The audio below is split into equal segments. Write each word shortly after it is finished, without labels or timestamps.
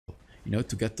you know,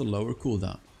 to get the lower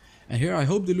cooldown. And here I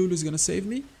hope the Lulu is gonna save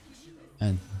me.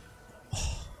 And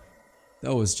oh,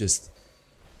 that was just,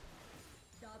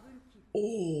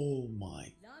 oh my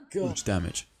god, huge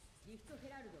damage.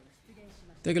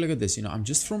 Take a look at this, you know, I'm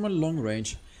just from a long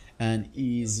range and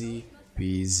easy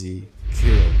peasy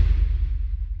kill.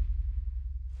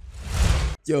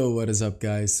 Yo, what is up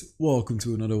guys? Welcome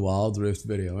to another Wild Rift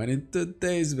video, and in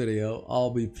today's video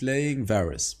I'll be playing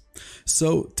Varus.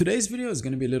 So today's video is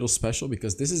going to be a little special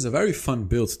because this is a very fun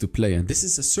build to play, and this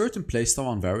is a certain playstyle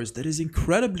on Varus that is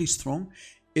incredibly strong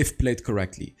if played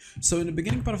correctly. So in the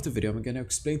beginning part of the video I'm going to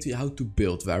explain to you how to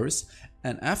build Varus,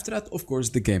 and after that of course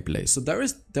the gameplay. So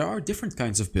there are different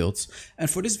kinds of builds, and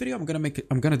for this video I'm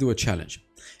going to do a challenge.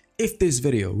 If this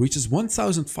video reaches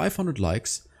 1,500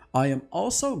 likes, I am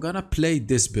also gonna play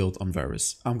this build on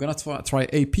Varus. I'm gonna try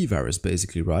AP Varus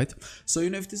basically, right? So, you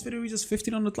know, if this video reaches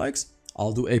 1,500 likes,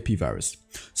 I'll do AP Varus.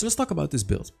 So let's talk about this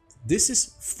build. This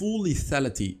is full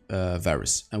lethality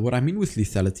Varus. And what I mean with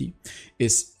lethality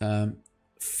is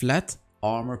flat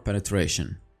armor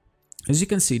penetration. As you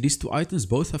can see, these two items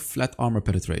both have flat armor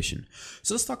penetration.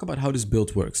 So let's talk about how this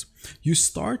build works. You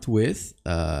start with,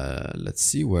 let's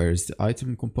see, where is the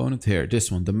item component? Here,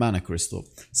 this one, the mana crystal,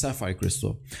 sapphire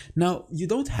crystal. Now, you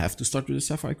don't have to start with the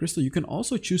sapphire crystal. You can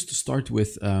also choose to start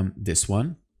with this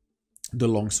one, the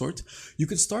longsword. You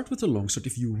can start with the longsword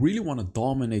if you really want to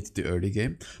dominate the early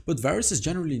game, but Varus is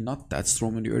generally not that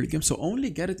strong in the early game, so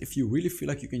only get it if you really feel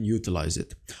like you can utilize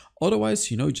it. Otherwise,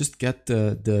 you know, just get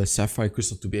the sapphire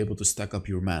crystal to be able to stack up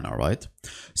your mana, right?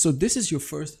 So this is your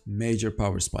first major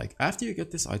power spike. After you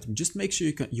get this item, just make sure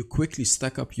you quickly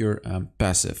stack up your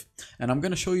passive, and I'm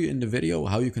gonna show you in the video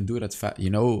how you can do that. You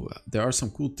know, there are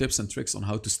some cool tips and tricks on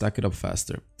how to stack it up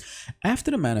faster.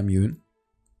 After the mana immune,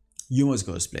 you must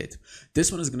Ghostblade.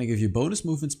 This one is going to give you bonus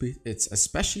movement speed. It's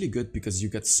especially good because you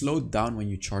get slowed down when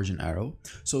you charge an arrow.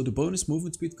 So the bonus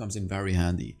movement speed comes in very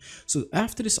handy. So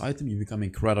after this item, you become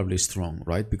incredibly strong,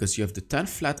 right? Because you have the 10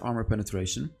 flat armor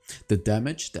penetration, the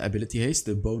damage, the ability haste,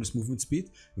 the bonus movement speed.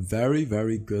 Very,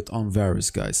 very good on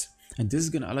Varus, guys. And this is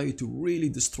going to allow you to really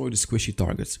destroy the squishy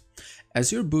targets.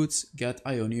 As your boots, get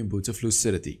Ionian Boots of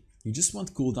Lucidity. You just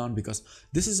want cooldown because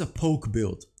this is a poke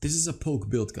build. This is a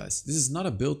poke build, guys. This is not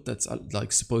a build that's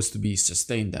like supposed to be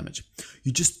sustained damage.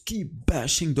 You just keep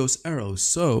bashing those arrows,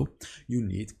 so you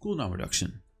need cooldown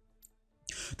reduction.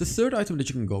 The third item that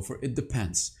you can go for, it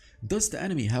depends. Does the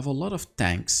enemy have a lot of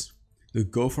tanks? You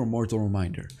go for Mortal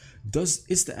Reminder.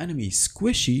 Is the enemy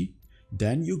squishy?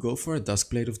 Then you go for a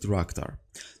Duskblade of Draktar.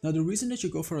 Now the reason that you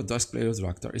go for a Duskblade of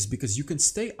Draktar is because you can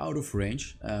stay out of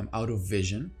range, out of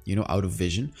vision, you know, out of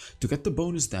vision, to get the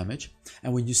bonus damage.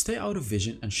 And when you stay out of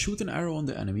vision and shoot an arrow on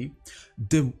the enemy,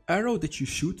 the arrow that you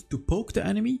shoot to poke the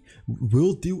enemy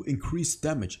will do increased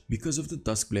damage because of the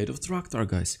Duskblade of Draktar,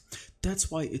 guys. That's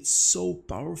why it's so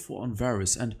powerful on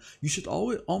Varus, and you should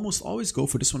almost always go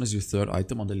for this one as your third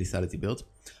item on the lethality build.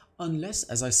 Unless,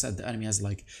 as I said, the enemy has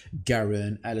like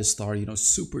Garen, Alistar, you know,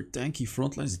 super tanky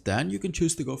frontlines, then you can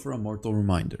choose to go for a Mortal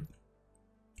Reminder.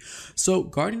 So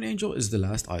Guardian Angel is the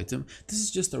last item. This is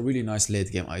just a really nice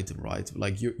late game item, right?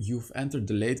 Like you've entered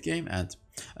the late game, and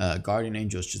Guardian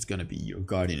Angel is just gonna be your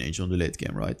Guardian Angel in the late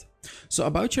game, right? So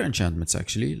about your enchantments,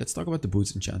 actually, let's talk about the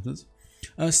boots enchantments.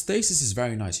 Stasis is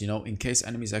very nice, you know, in case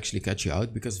enemies actually catch you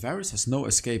out, because Varus has no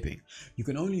escaping. You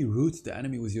can only root the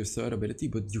enemy with your third ability,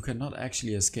 but you cannot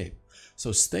actually escape.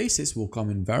 So Stasis will come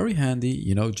in very handy,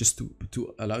 you know, just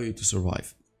to allow you to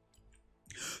survive.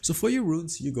 So for your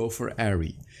runes, you go for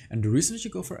Airy. And the reason that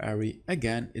you go for Airy,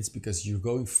 again, it's because you're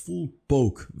going full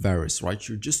poke Varus, right?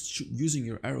 You're just using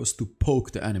your arrows to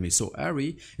poke the enemy. So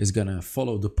Airy is gonna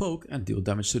follow the poke and deal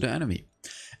damage to the enemy.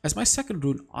 As my second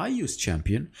rune, I use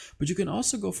Champion, but you can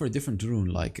also go for a different rune.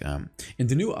 Like in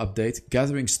the new update,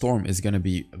 Gathering Storm is going to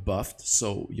be buffed.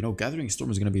 So, you know, Gathering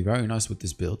Storm is going to be very nice with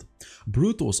this build.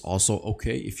 Brutal is also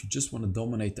okay if you just want to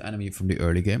dominate the enemy from the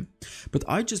early game. But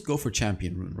I just go for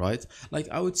Champion rune, right? Like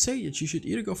I would say that you should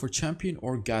either go for Champion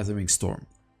or Gathering Storm.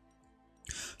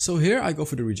 So here I go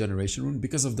for the regeneration rune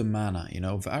because of the mana. You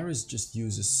know, Varus just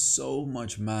uses so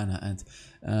much mana,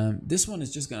 and this one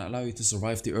is just gonna allow you to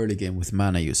survive the early game with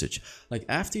mana usage. Like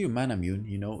after your mana immune,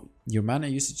 you know, your mana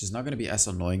usage is not gonna be as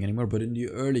annoying anymore, but in the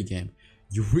early game,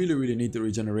 you really need the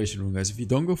regeneration rune, guys. If you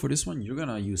don't go for this one, you're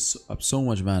gonna use up so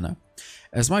much mana.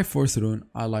 As my fourth rune,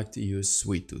 I like to use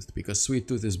Sweet Tooth because Sweet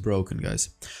Tooth is broken, guys.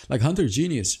 Like Hunter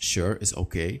Genius, sure, is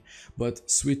okay, but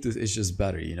Sweet Tooth is just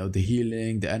better. You know, the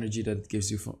healing, the energy that it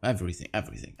gives you from everything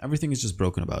is just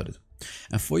broken about it.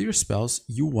 And for your spells,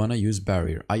 you wanna use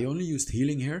Barrier. I only used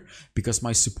healing here because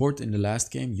my support in the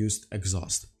last game used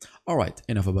Exhaust. Alright,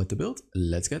 enough about the build,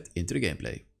 let's get into the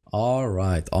gameplay.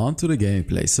 Alright, on to the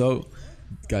gameplay. So,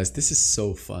 guys, this is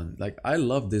so fun. Like, I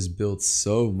love this build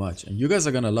so much, and you guys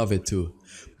are gonna love it too.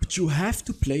 But you have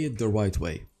to play it the right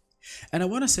way. And I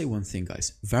wanna say one thing,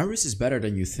 guys. Varus is better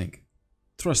than you think.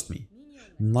 Trust me.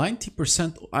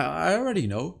 90%, I already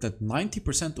know that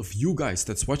 90% of you guys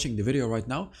that's watching the video right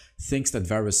now thinks that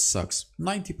Varus sucks.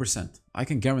 90%. I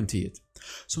can guarantee it.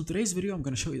 So in today's video, I'm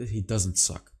gonna show you that he doesn't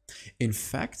suck. In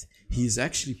fact, he is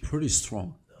actually pretty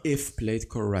strong if played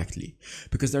correctly,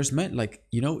 because there's men like,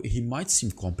 you know, he might seem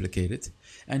complicated,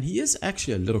 and he is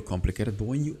actually a little complicated, but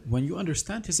when you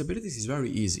understand his abilities, he's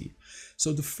very easy.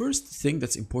 So the first thing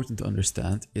that's important to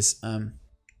understand is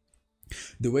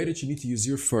the way that you need to use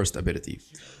your first ability.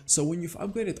 So when you've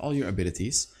upgraded all your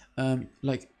abilities,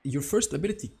 like your first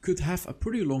ability could have a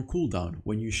pretty long cooldown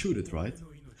when you shoot it, right?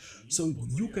 So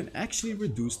you can actually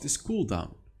reduce this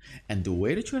cooldown. And the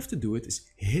way that you have to do it is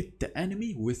hit the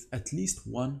enemy with at least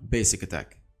one basic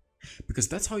attack. Because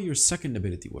that's how your second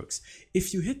ability works.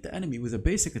 If you hit the enemy with a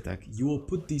basic attack, you will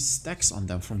put these stacks on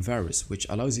them from Varus, which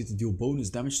allows you to deal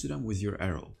bonus damage to them with your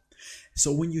arrow.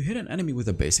 So when you hit an enemy with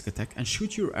a basic attack and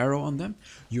shoot your arrow on them,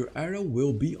 your arrow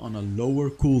will be on a lower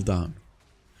cooldown.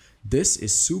 This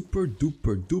is super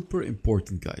duper duper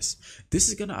important, guys. This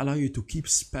is gonna allow you to keep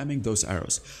spamming those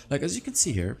arrows. Like as you can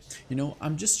see here, you know,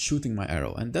 I'm just shooting my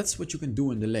arrow, and that's what you can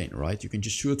do in the lane, right? You can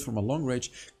just shoot from a long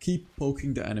range, keep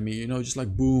poking the enemy, you know, just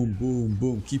like boom, boom,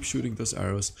 boom, keep shooting those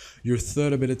arrows. Your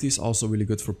third ability is also really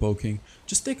good for poking.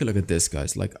 Just take a look at this,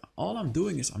 guys. Like all I'm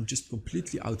doing is I'm just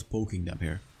completely out poking them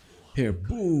here. Here,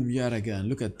 boom, yet again.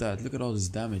 Look at that. Look at all this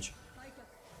damage.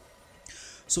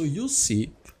 So you'll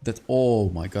see that, oh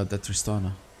my god, that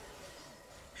Tristana.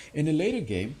 In a later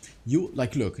game, you,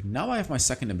 like, look, now I have my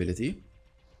second ability.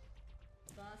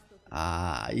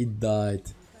 Ah, he died.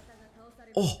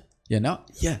 Oh, yeah, now,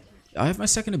 yeah, I have my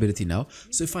second ability now.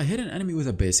 So if I hit an enemy with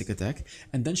a basic attack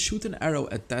and then shoot an arrow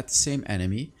at that same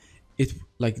enemy, it,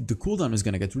 like, the cooldown is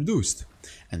gonna get reduced.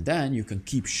 And then you can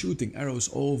keep shooting arrows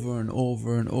over and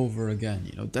over and over again.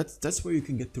 You know, that's where you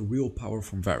can get the real power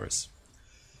from Varus.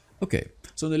 Okay,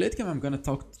 so in the late game I'm gonna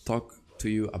talk to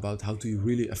you about how to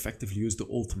really effectively use the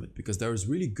ultimate, because there is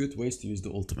really good ways to use the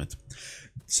ultimate.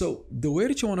 So the way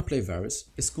that you want to play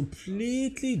Varus is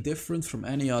completely different from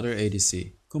any other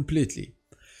ADC, completely.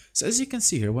 So as you can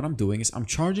see here, what I'm doing is I'm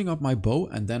charging up my bow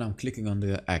and then I'm clicking on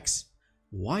the X.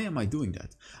 Why am I doing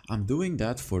that? I'm doing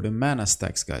that for the mana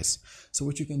stacks, guys. So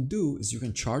what you can do is you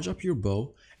can charge up your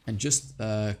bow and just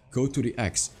go to the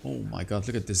X. Oh my god,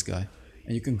 look at this guy.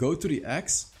 And you can go to the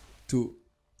X to,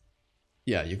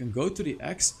 yeah, you can go to the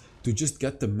X to just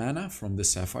get the mana from the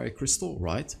sapphire crystal,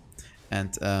 right?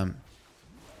 And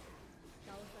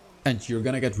you're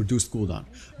gonna get reduced cooldown.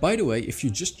 By the way, if you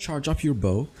just charge up your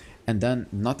bow and then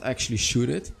not actually shoot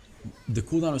it, the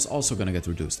cooldown is also gonna get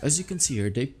reduced. As you can see here,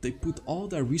 they put all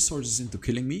their resources into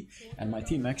killing me, and my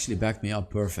team actually backed me up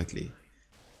perfectly.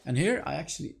 And here I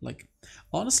actually, like,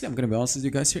 honestly, I'm gonna be honest with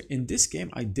you guys here, in this game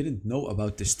I didn't know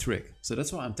about this trick. So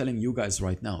that's why I'm telling you guys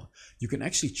right now. You can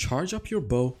actually charge up your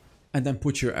bow and then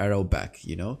put your arrow back,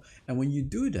 you know? And when you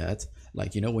do that,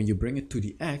 like, you know, when you bring it to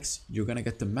the X, you're gonna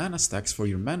get the mana stacks for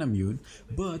your mana mune,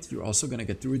 but you're also gonna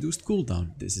get the reduced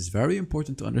cooldown. This is very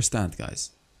important to understand,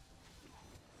 guys.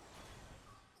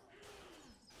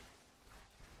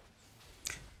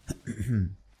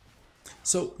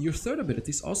 So your third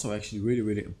ability is also actually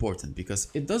really important, because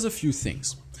it does a few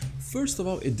things. First of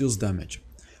all, it deals damage,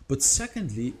 but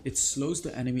secondly, it slows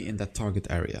the enemy in that target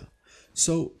area.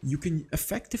 So you can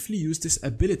effectively use this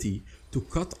ability to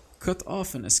cut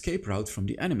off an escape route from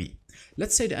the enemy.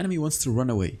 Let's say the enemy wants to run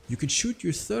away. You can shoot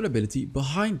your third ability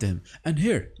behind them. And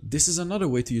here, this is another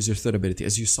way to use your third ability,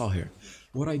 as you saw here.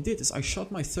 What I did is I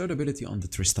shot my third ability on the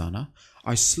Tristana,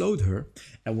 I slowed her,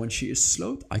 and when she is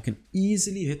slowed, I can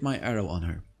easily hit my arrow on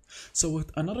her. So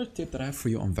another tip that I have for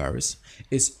you on Varus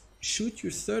is shoot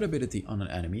your third ability on an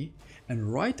enemy,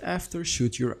 and right after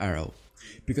shoot your arrow.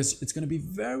 Because it's going to be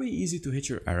very easy to hit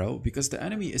your arrow, because the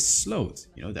enemy is slowed.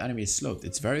 You know, the enemy is slowed.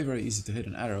 It's very easy to hit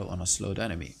an arrow on a slowed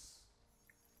enemy.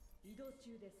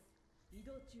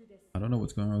 I don't know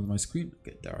what's going on with my screen.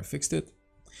 Okay, there, I fixed it.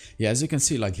 Yeah, as you can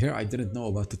see, like here, I didn't know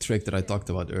about the trick that I talked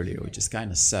about earlier, which is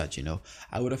kind of sad, you know.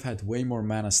 I would have had way more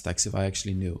mana stacks if I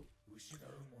actually knew.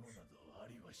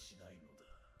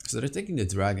 So they're taking the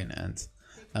dragon,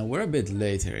 and we're a bit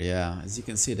late here, yeah. As you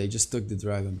can see, they just took the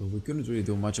dragon, but we couldn't really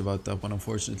do much about that one,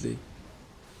 unfortunately.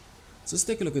 So let's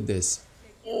take a look at this.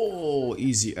 Oh,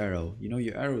 easy arrow. You know,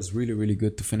 your arrow is really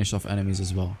good to finish off enemies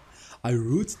as well. I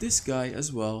root this guy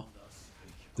as well.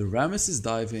 The Rammus is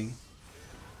diving.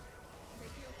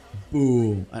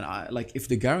 Boom. And I, like, if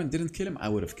the Garen didn't kill him, I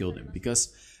would have killed him,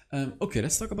 because Okay,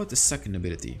 let's talk about the second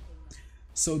ability.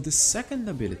 So the second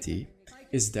ability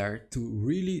is there to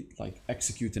really like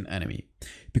execute an enemy,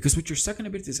 because what your second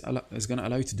ability is gonna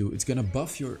allow you to do, it's gonna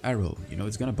buff your arrow. You know,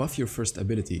 it's gonna buff your first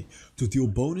ability to deal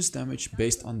bonus damage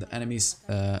based on the enemy's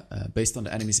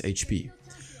HP.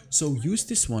 So use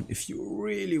this one if you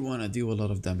really want to deal a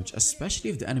lot of damage, especially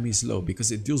if the enemy is low, because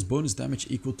it deals bonus damage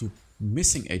equal to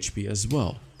missing HP as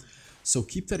well. So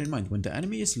keep that in mind. When the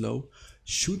enemy is low,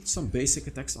 shoot some basic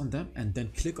attacks on them and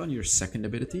then click on your second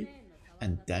ability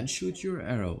and then shoot your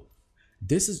arrow.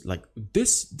 This is like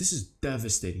this is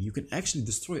devastating. You can actually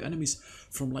destroy enemies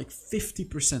from like 50%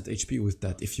 HP with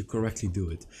that if you correctly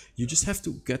do it. You just have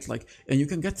to get like, and you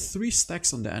can get 3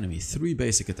 stacks on the enemy, 3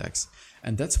 basic attacks,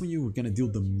 and that's when you're gonna deal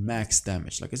the max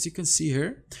damage. Like as you can see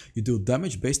here, you deal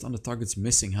damage based on the target's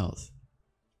missing health.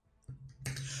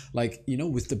 Like, you know,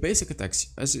 with the basic attacks,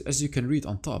 as you can read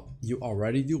on top, you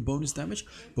already deal bonus damage,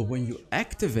 but when you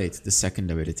activate the second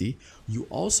ability, you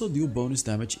also deal bonus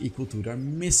damage equal to their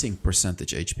missing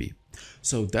percentage HP.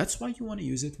 So that's why you want to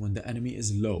use it when the enemy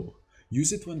is low.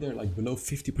 Use it when they're like below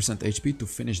 50% HP to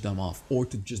finish them off, or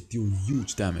to just deal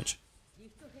huge damage.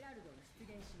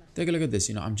 Take a look at this,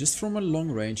 you know, I'm just from a long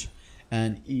range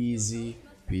and easy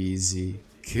peasy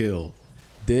kill.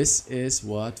 This is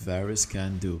what Varus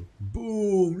can do.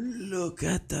 Boom! Look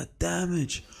at that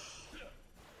damage.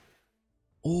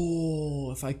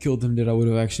 Oh, if I killed him there, that would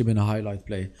have actually been a highlight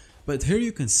play. But here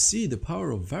you can see the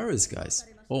power of Varus, guys.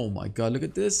 Oh my god, look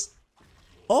at this.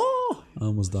 Oh! I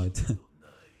almost died.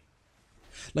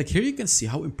 Like here you can see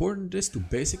how important it is to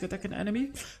basic attack an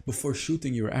enemy before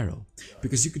shooting your arrow.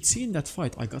 Because you could see in that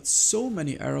fight I got so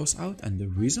many arrows out, and the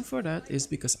reason for that is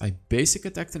because I basic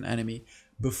attacked an enemy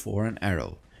before an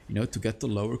arrow, you know, to get the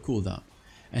lower cooldown.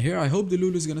 And here I hope the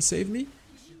Lulu is gonna save me,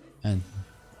 and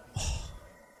oh,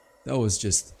 that was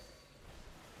just,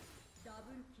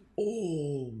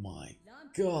 oh my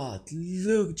god,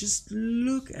 look, just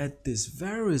look at this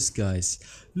Varus, guys.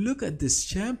 Look at this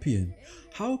champion.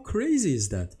 How crazy is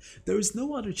that? There is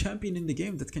no other champion in the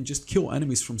game that can just kill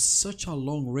enemies from such a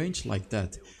long range like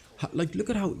that. Like, look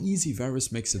at how easy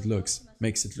Varus makes it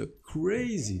look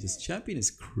crazy. This champion is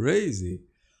crazy.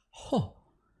 Huh.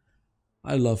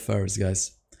 I love Varus,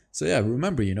 guys. So yeah,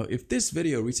 remember, you know, if this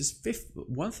video reaches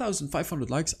 1,500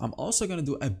 likes, I'm also gonna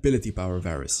do ability power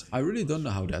Varus. I really don't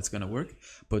know how that's gonna work,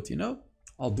 but you know,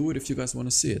 I'll do it if you guys want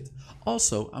to see it.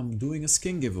 Also, I'm doing a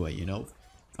skin giveaway, you know.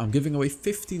 I'm giving away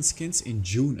 15 skins in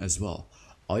June as well.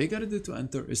 All you gotta do to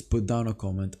enter is put down a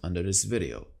comment under this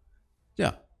video.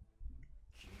 Yeah.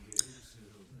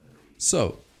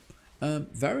 So,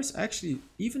 Varus actually,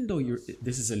 even though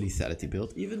this is a lethality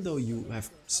build, even though you have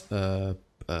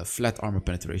flat armor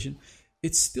penetration,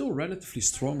 it's still relatively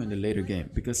strong in the later game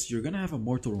because you're gonna have a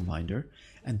mortal reminder,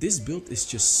 and this build is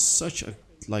just such a,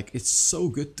 like, it's so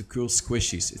good to kill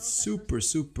squishies. It's super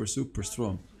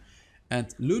strong. And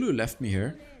Lulu left me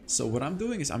here, so what I'm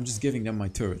doing is I'm just giving them my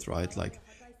turret, right? Like,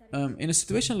 in a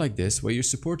situation like this where your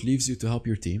support leaves you to help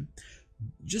your team,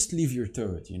 just leave your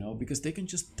turret, you know, because they can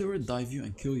just turret dive you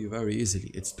and kill you very easily.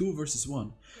 It's 2 versus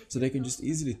 1, so they can just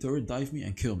easily turret dive me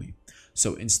and kill me.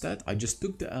 So instead, I just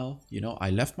took the L, you know,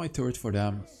 I left my turret for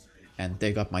them, and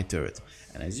they got my turret.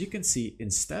 And as you can see,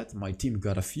 instead, my team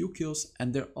got a few kills,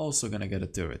 and they're also gonna get a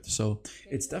turret. So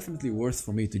it's definitely worth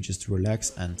for me to just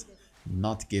relax and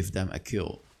not give them a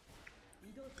kill.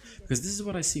 Because this is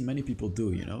what I see many people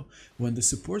do, you know. When the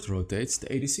support rotates, the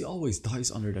ADC always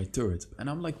dies under that turret. And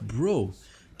I'm like, bro,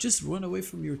 just run away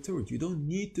from your turret. You don't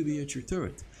need to be at your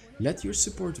turret. Let your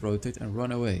support rotate and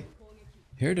run away.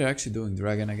 Here they're actually doing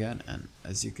dragon again. And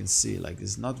as you can see, like,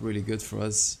 it's not really good for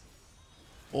us.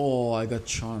 Oh, I got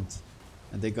charmed.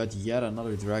 And they got yet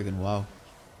another dragon, wow.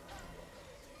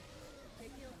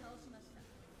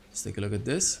 Let's take a look at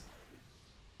this.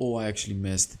 Oh, I actually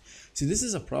missed. See, this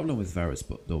is a problem with Varus,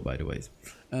 though, by the way.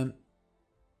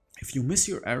 If you miss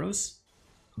your arrows,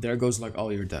 there goes like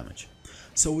all your damage.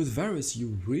 So with Varus,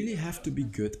 you really have to be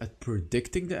good at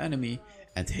predicting the enemy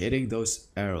and hitting those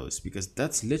arrows, because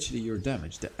that's literally your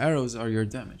damage. The arrows are your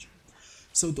damage.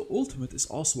 So the ultimate is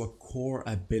also a core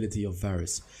ability of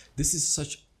Varus. This is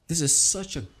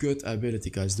such a good ability,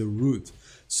 guys, the root.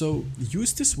 So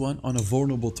use this one on a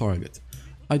vulnerable target.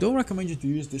 I don't recommend you to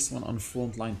use this one on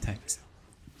frontline tanks.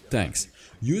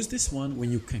 Use this one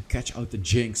when you can catch out the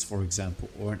Jinx, for example,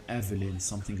 or an Evelyn,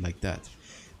 something like that,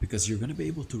 because you're gonna be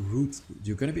able to root.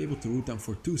 You're gonna be able to root them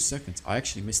for 2 seconds. I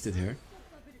actually missed it here.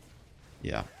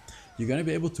 Yeah, you're gonna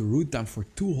be able to root them for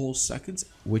 2 whole seconds,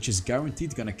 which is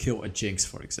guaranteed gonna kill a Jinx,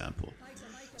 for example.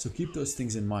 So keep those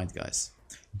things in mind, guys.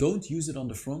 Don't use it on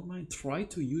the front line. Try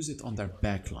to use it on their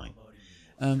back line.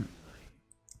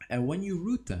 And when you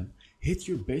root them, hit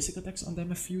your basic attacks on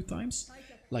them a few times.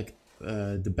 Like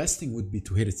the best thing would be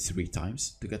to hit it 3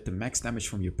 times to get the max damage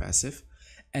from your passive.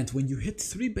 And when you hit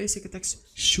 3 basic attacks,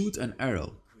 shoot an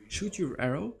arrow. Shoot your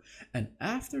arrow, and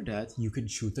after that you can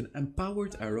shoot an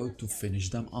empowered arrow to finish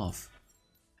them off.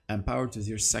 Empowered with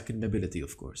your second ability,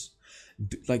 of course.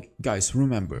 Like, guys,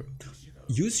 remember,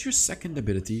 use your second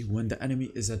ability when the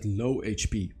enemy is at low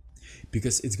HP,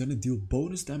 because it's gonna deal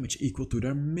bonus damage equal to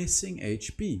their missing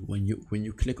HP when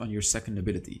you click on your second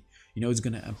ability. You know, it's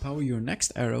gonna empower your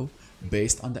next arrow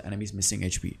based on the enemy's missing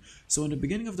HP. So in the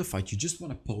beginning of the fight, you just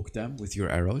wanna poke them with your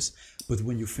arrows, but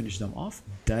when you finish them off,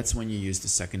 that's when you use the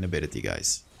second ability,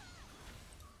 guys.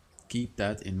 Keep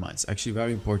that in mind. It's actually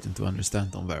very important to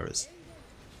understand on Varus.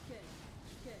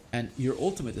 And your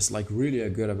ultimate is like really a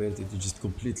good ability to just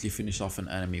completely finish off an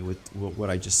enemy with what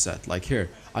I just said. Like here,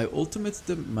 I ultimated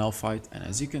the Malphite, and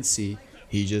as you can see,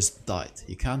 he just died.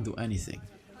 He can't do anything.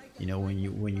 You know, when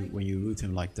you root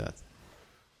him like that.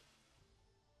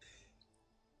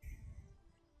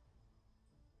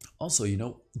 Also, you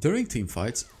know, during team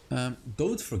fights,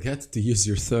 don't forget to use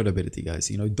your third ability, guys.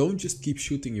 You know, don't just keep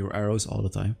shooting your arrows all the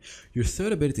time. Your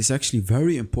third ability is actually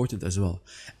very important as well.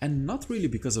 And not really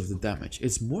because of the damage.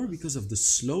 It's more because of the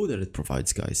slow that it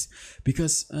provides, guys.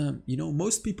 Because, you know,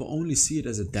 most people only see it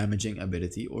as a damaging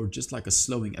ability or just like a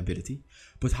slowing ability.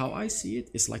 But how I see it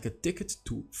is like a ticket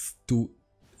to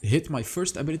hit my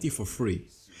first ability for free.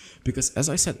 Because as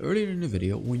I said earlier in the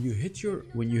video, when you hit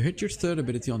your third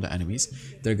ability on the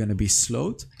enemies, they're gonna be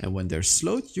slowed, and when they're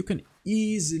slowed, you can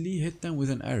easily hit them with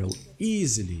an arrow.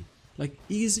 Easily. Like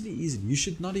easily. You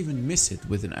should not even miss it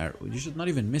with an arrow. You should not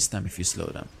even miss them if you slow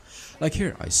them. Like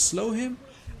here, I slow him,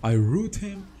 I root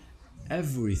him,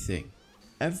 everything.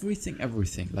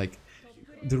 Everything. Like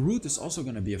the root is also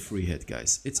gonna be a free hit,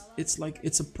 guys.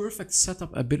 It's a perfect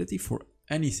setup ability for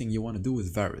anything you want to do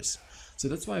with Varus. So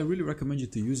that's why I really recommend you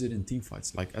to use it in team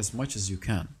fights, like as much as you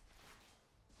can.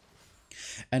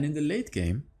 And in the late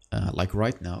game, like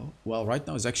right now, well, right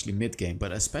now is actually mid game,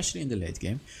 but especially in the late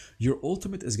game, your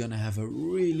ultimate is gonna have a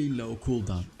really low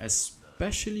cooldown,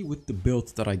 especially with the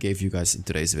build that I gave you guys in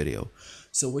today's video.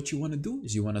 So what you want to do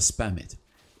is you want to spam it.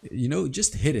 You know,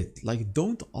 just hit it. Like,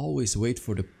 don't always wait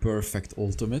for the perfect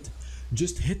ultimate.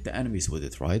 Just hit the enemies with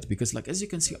it, right? Because like as you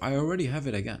can see, I already have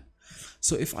it again.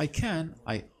 So if I can,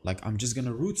 I'm just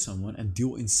gonna root someone and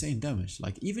deal insane damage.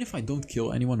 Like even if I don't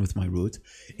kill anyone with my root,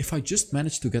 if I just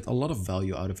manage to get a lot of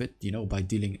value out of it, you know, by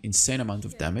dealing insane amount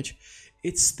of damage,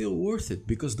 it's still worth it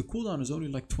because the cooldown is only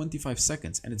like 25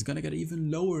 seconds and it's gonna get even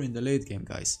lower in the late game,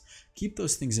 guys. Keep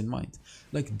those things in mind.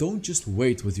 Like don't just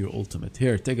wait with your ultimate.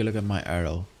 Here, take a look at my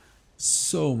arrow.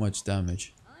 So much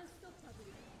damage.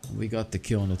 We got the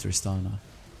kill on the Tristana.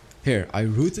 Here, I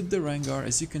rooted the Rengar,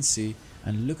 as you can see,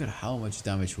 and look at how much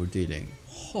damage we're dealing.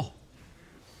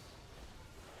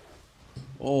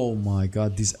 Oh my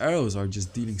god, these arrows are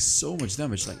just dealing so much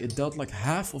damage. Like it dealt like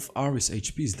half of Varus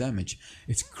HP's damage.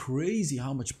 It's crazy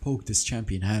how much poke this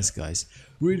champion has, guys.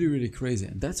 Really crazy.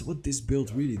 And that's what this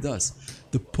build really does.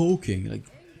 The poking, like,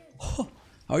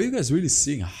 are you guys really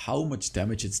seeing how much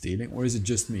damage it's dealing? Or is it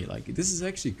just me? Like, this is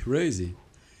actually crazy.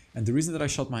 And the reason that I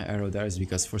shot my arrow there is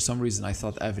because for some reason I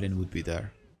thought Evelyn would be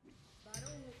there.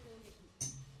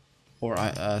 Or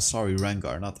sorry,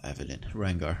 Rengar, not Evelyn.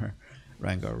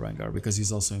 Rengar, because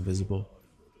he's also invisible.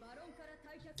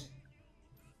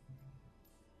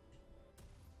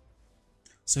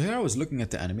 So here I was looking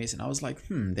at the enemies and I was like,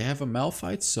 they have a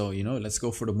Malphite, so you know, let's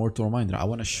go for the Mortal Reminder. I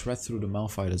want to shred through the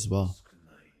Malphite as well.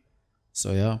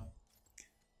 So yeah.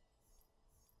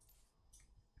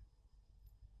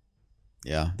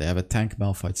 Yeah, they have a tank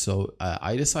Malphite, so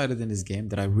I decided in this game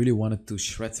that I really wanted to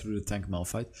shred through the tank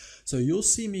Malphite. So you'll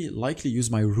see me likely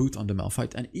use my root on the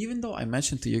Malphite, and even though I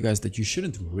mentioned to you guys that you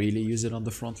shouldn't really use it on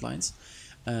the front lines,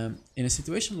 in a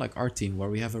situation like our team where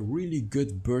we have a really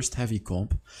good burst heavy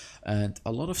comp and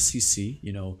a lot of CC,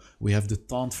 you know, we have the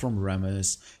taunt from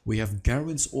Rammus, we have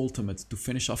Garen's ultimate to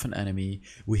finish off an enemy,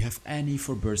 we have Annie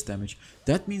for burst damage,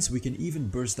 that means we can even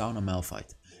burst down a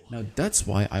Malphite. Now that's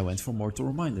why I went for Mortal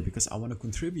Reminder, because I want to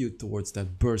contribute towards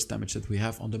that burst damage that we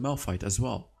have on the Malphite as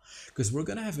well. Because we're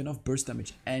gonna have enough burst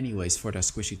damage anyways for their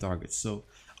squishy targets, so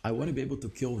I want to be able to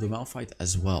kill the Malphite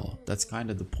as well. That's kind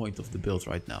of the point of the build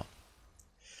right now.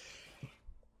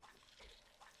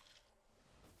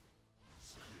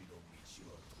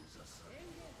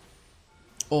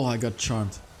 Oh, I got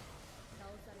charmed.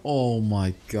 Oh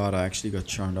my god, I actually got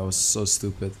charmed. That was so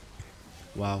stupid.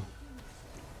 Wow.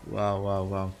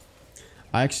 Wow.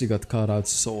 I actually got caught out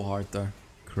so hard there.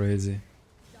 Crazy.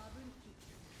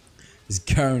 His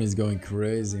Garen is going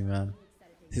crazy, man.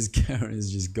 His Garen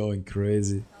is just going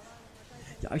crazy.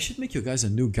 Yeah, I should make you guys a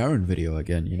new Garen video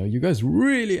again. You know, you guys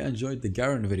really enjoyed the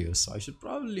Garen videos, so I should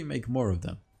probably make more of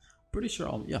them. Pretty sure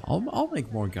I'll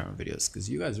make more Garen videos because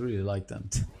you guys really like them.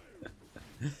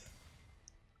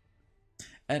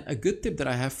 And a good tip that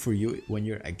I have for you when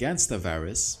you're against a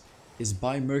Varus is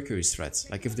buy Mercury threats.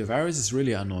 Like if the Varus is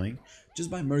really annoying, just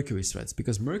buy Mercury threats,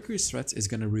 because Mercury threats is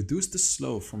gonna reduce the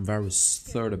slow from Varus'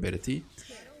 third ability,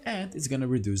 and it's gonna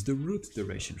reduce the root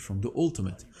duration from the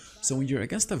ultimate. So when you're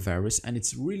against a Varus and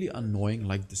it's really annoying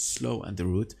like the slow and the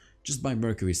root, just buy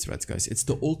Mercury threats, guys. It's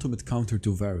the ultimate counter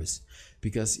to Varus,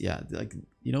 because yeah, like,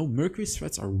 you know, Mercury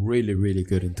threats are really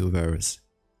good into Varus.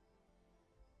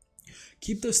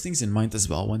 Keep those things in mind as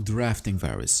well when drafting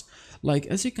Varus. Like,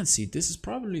 as you can see, this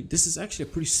is actually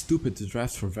a pretty stupid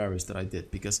draft for Varus that I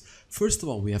did, because first of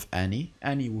all we have Annie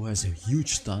who has a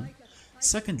huge stun.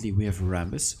 Secondly, we have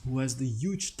Rambus who has the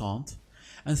huge taunt.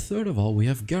 And third of all, we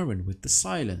have Garen with the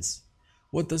silence.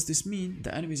 What does this mean?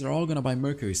 The enemies are all gonna buy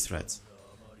Mercury threats.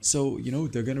 So, you know,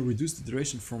 they're gonna reduce the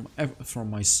duration from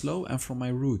my slow and from my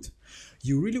root.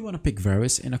 You really want to pick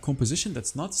Varus in a composition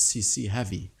that's not CC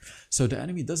heavy, so the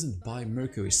enemy doesn't buy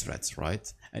Mercury threats,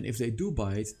 right? And if they do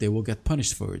buy it, they will get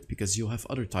punished for it, because you'll have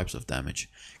other types of damage.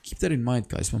 Keep that in mind,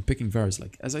 guys, when picking Varus.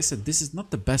 Like, as I said, this is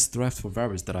not the best draft for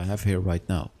Varus that I have here right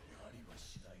now.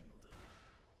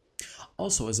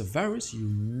 Also, as a Varus, you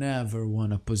never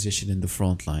want to position in the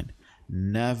front line.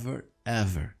 Never,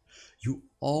 ever. You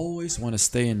always want to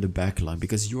stay in the back line,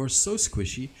 because you are so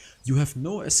squishy, you have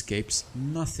no escapes,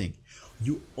 nothing.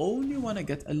 You only want to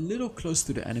get a little close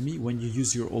to the enemy when you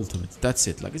use your ultimate. That's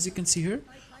it. Like, as you can see here,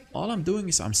 all I'm doing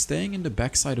is I'm staying in the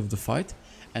backside of the fight,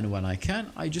 and when I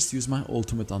can, I just use my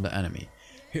ultimate on the enemy.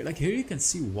 Here you can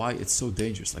see why it's so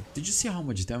dangerous. Like, did you see how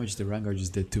much damage the Rengar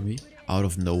just did to me out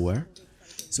of nowhere?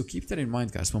 So keep that in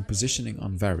mind, guys, when positioning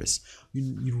on Varus.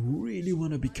 You really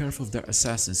want to be careful of their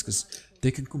assassins, because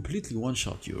they can completely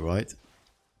one-shot you, right?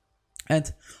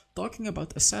 And talking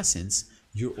about assassins,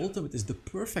 your ultimate is the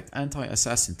perfect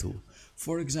anti-assassin tool.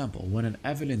 For example, when an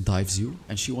Evelynn dives you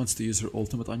and she wants to use her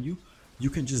ultimate on you, you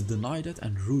can just deny that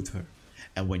and root her.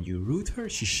 And when you root her,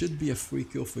 she should be a free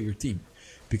kill for your team,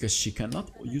 because she cannot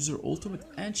use her ultimate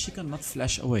and she cannot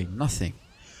flash away, nothing.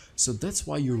 So that's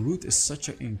why your root is such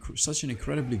an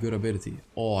incredibly good ability.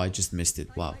 Oh, I just missed it,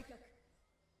 wow.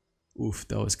 Oof,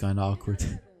 that was kinda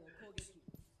awkward.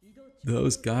 That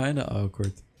was kinda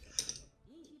awkward.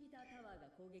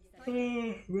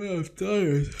 Oh, man, I'm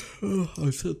tired. Oh,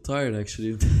 I'm so tired,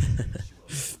 actually.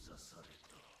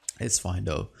 It's fine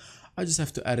though. I just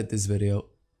have to edit this video,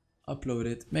 upload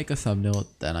it, make a thumbnail,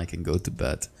 then I can go to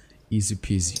bed. Easy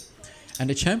peasy. And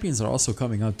the champions are also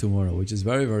coming out tomorrow, which is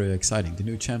very exciting. The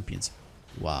new champions.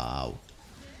 Wow.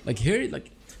 Like here,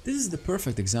 like, this is the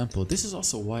perfect example. This is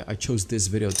also why I chose this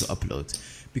video to upload,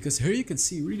 because here you can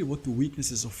see really what the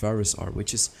weaknesses of Varus are,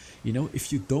 which is, you know,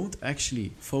 if you don't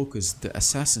actually focus the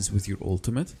assassins with your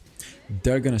ultimate,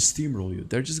 they're gonna steamroll you.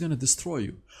 They're just gonna destroy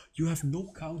you. You have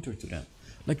no counter to them.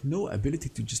 Like, no ability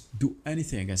to just do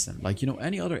anything against them. Like, you know,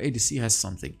 any other ADC has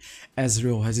something.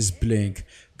 Ezreal has his blink,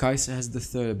 Kai'Sa has the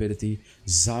third ability,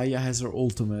 Xayah has her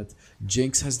ultimate,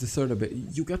 Jinx has the third ability.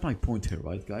 You get my point here,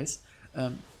 right, guys?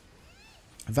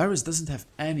 Varus doesn't have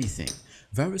anything.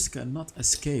 Varus cannot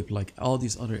escape like all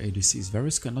these other ADCs.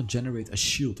 Varus cannot generate a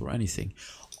shield or anything.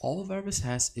 All Varus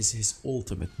has is his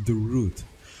ultimate, the root.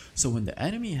 So when the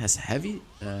enemy has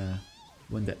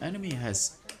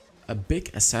a big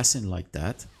assassin like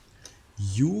that,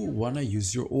 you wanna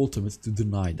use your ultimate to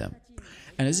deny them.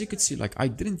 And as you can see, like, I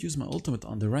didn't use my ultimate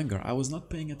on the Rengar. I was not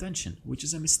paying attention, which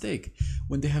is a mistake.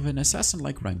 When they have an assassin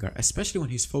like Rengar, especially when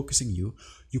he's focusing you,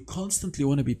 you constantly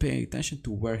want to be paying attention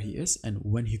to where he is and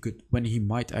when he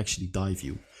might actually dive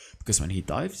you. Because when he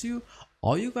dives you,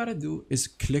 all you gotta do is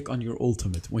click on your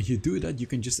ultimate. When you do that, you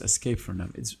can just escape from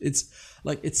them. It's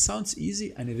like, it sounds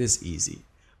easy, and it is easy,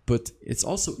 but it's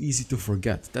also easy to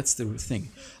forget. That's the thing.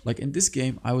 Like, in this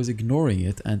game, I was ignoring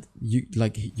it, and you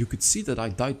could see that I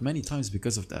died many times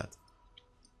because of that,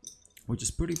 which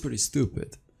is pretty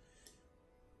stupid.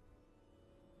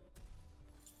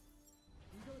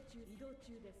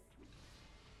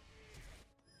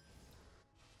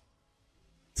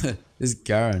 This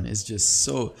Garen is just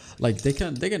so, like, they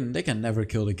can never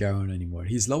kill the Garen anymore.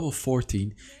 He's level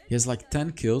 14. He has like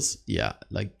 10 kills. Yeah,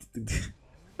 like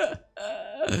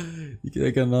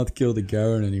they cannot kill the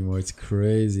Garen anymore. It's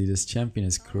crazy. This champion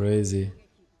is crazy.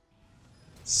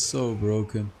 So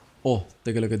broken. Oh,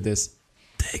 take a look at this.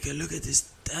 Take a look at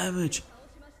this damage.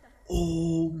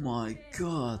 Oh my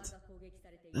god.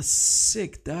 That's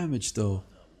sick damage though.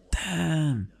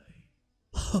 Damn.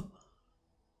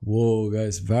 Whoa,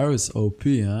 guys. Varus OP,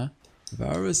 huh?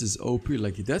 Varus is OP,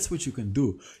 like that's what you can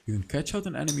do. You can catch out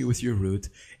an enemy with your root,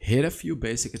 hit a few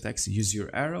basic attacks, use your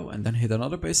arrow, and then hit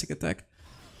another basic attack.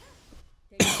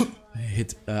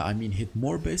 hit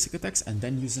more basic attacks, and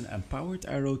then use an empowered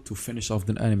arrow to finish off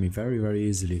the enemy very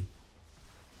easily.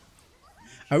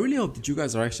 I really hope that you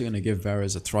guys are actually gonna give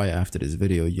Varus a try after this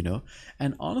video, you know.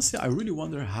 And honestly, I really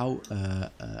wonder how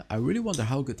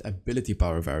good ability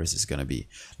power Varus is gonna be.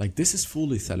 Like, this is full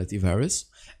lethality Varus,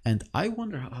 and I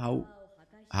wonder how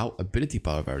ability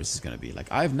power Varus is gonna be.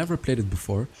 Like, I've never played it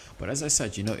before, but as I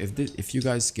said, you know, if you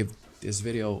guys give this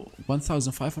video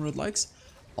 1,500 likes,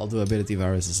 I'll do ability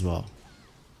Varus as well.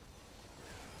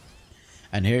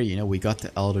 And here, you know, we got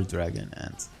the Elder Dragon,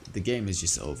 and the game is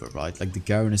just over, right? Like, the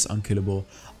Garen is unkillable.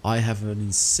 I have an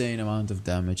insane amount of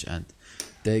damage, and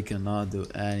they cannot do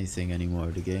anything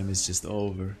anymore. The game is just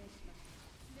over.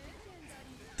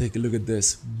 Take a look at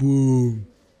this. Boom.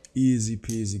 Easy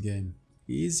peasy game.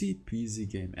 Easy peasy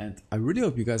game. And I really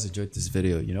hope you guys enjoyed this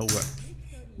video, you know,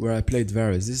 where I played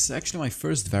Varus. This is actually my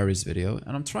first Varus video,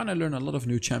 and I'm trying to learn a lot of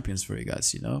new champions for you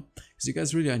guys, you know, because you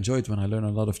guys really enjoyed when I learn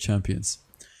a lot of champions.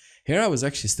 Here I was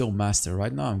actually still master.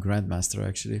 Right now I'm grandmaster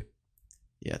actually.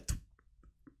 Yeah,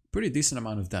 pretty decent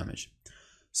amount of damage.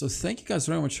 So thank you guys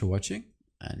very much for watching,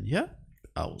 and yeah,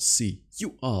 I will see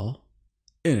you all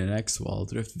in the next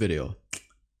Wild Rift video.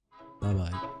 Bye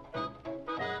bye.